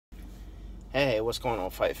Hey, what's going on,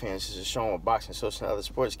 fight fans? This is Sean with Boxing, Social, and Other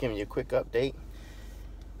Sports, giving you a quick update.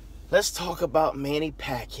 Let's talk about Manny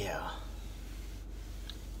Pacquiao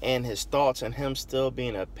and his thoughts on him still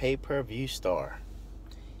being a pay-per-view star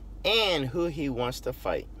and who he wants to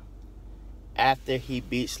fight after he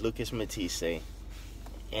beats Lucas Matisse,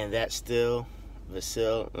 and that's still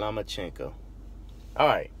Vasyl Lomachenko. All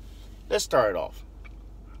right, let's start it off.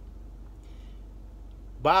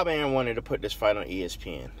 Bob Arum wanted to put this fight on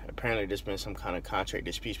ESPN. Apparently, there's been some kind of contract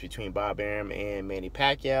disputes between Bob Arum and Manny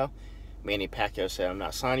Pacquiao. Manny Pacquiao said, "I'm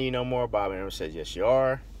not signing you no more." Bob Arum said, "Yes, you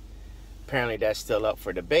are." Apparently, that's still up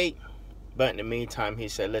for debate. But in the meantime, he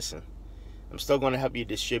said, "Listen, I'm still going to help you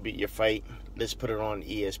distribute your fight. Let's put it on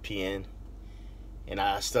ESPN, and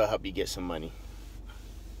I'll still help you get some money."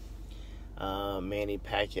 Manny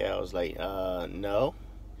Pacquiao was like, no.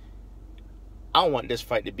 I want this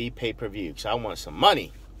fight to be pay-per-view because I want some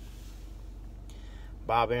money.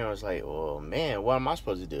 Bob Arum was like, "Oh, man, what am I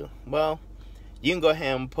supposed to do?" Well, you can go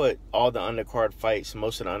ahead and put all the undercard fights,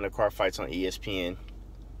 most of the undercard fights on ESPN.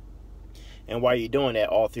 And while you're doing that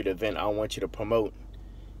all through the event, I want you to promote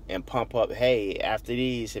and pump up, hey, after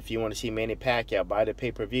these, if you want to see Manny Pacquiao, buy the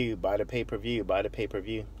pay-per-view, buy the pay-per-view, buy the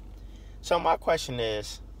pay-per-view. So my question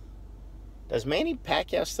is, does Manny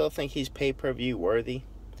Pacquiao still think he's pay-per-view worthy?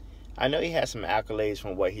 I know he has some accolades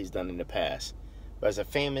from what he's done in the past. But as a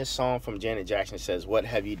famous song from Janet Jackson says, "What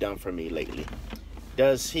have you done for me lately?"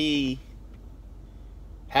 Does he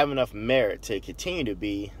have enough merit to continue to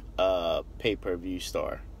be a pay-per-view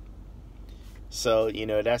star? So,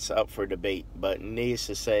 that's up for debate. But needless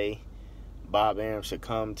to say, Bob Arum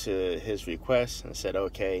succumbed to his request and said,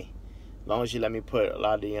 "Okay, as long as you let me put a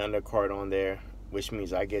lot of the undercard on there, which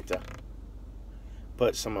means I get to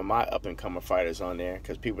put some of my up-and-coming fighters on there,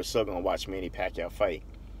 because people are still going to watch Manny Pacquiao fight."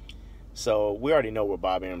 So we already know where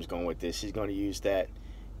Bob Arum's going with this. He's going to use that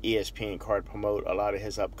ESPN card to promote a lot of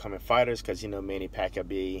his upcoming fighters, because Manny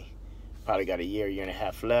Pacquiao probably got a year and a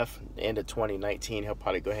half left. End of 2019, he'll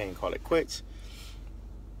probably go ahead and call it quits.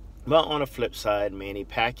 But on the flip side, Manny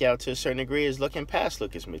Pacquiao, to a certain degree, is looking past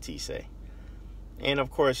Lucas Matisse. And of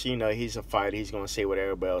course, he's a fighter. He's going to say what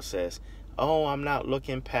everybody else says. "Oh, I'm not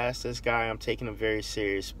looking past this guy. I'm taking him very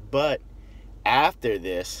serious. But after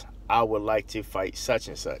this, I would like to fight such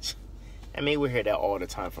and such." We hear that all the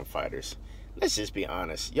time from fighters. Let's just be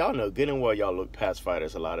honest. Y'all know good and well y'all look past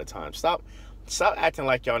fighters a lot of times. Stop acting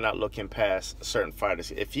like y'all not looking past certain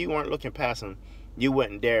fighters. If you weren't looking past them, you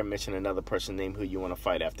wouldn't dare mention another person's name who you want to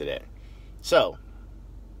fight after that. So,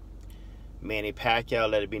 Manny Pacquiao,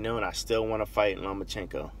 let it be known, I still want to fight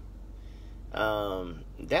Lomachenko.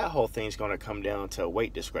 That whole thing's going to come down to a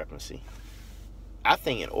weight discrepancy. I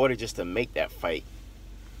think in order just to make that fight,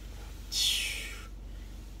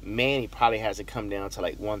 Manny probably has to come down to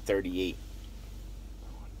like 138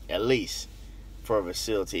 at least for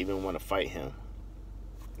Vasyl to even want to fight him.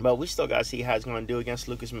 But we still got to see how he's going to do against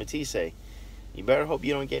Lucas Matisse. You better hope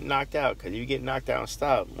you don't get knocked out, because if you get knocked out and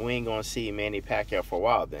stopped, we ain't going to see Manny Pacquiao for a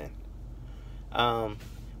while then.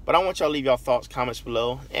 But I want y'all to leave y'all thoughts, comments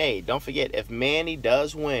below. Hey, don't forget, if Manny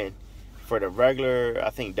does win for the regular, I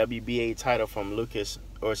think, WBA title from Lucas,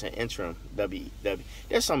 or it's an interim WW.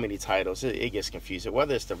 There's so many titles, it gets confusing.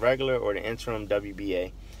 Whether it's the regular or the interim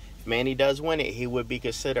WBA, if Manny does win it, he would be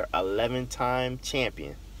considered 11-time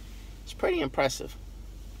champion. It's pretty impressive.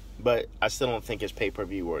 But I still don't think it's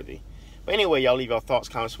pay-per-view worthy. But anyway, y'all leave your thoughts,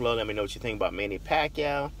 comments below. Let me know what you think about Manny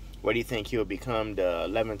Pacquiao. What do you think he'll become the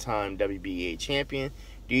 11-time WBA champion?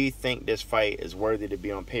 Do you think this fight is worthy to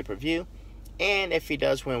be on pay-per-view? And if he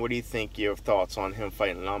does win, what do you think your thoughts on him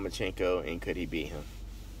fighting Lomachenko, and could he beat him?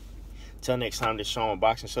 Till next time, this is Sean with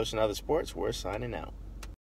Boxing, Social, and Other Sports. We're signing out.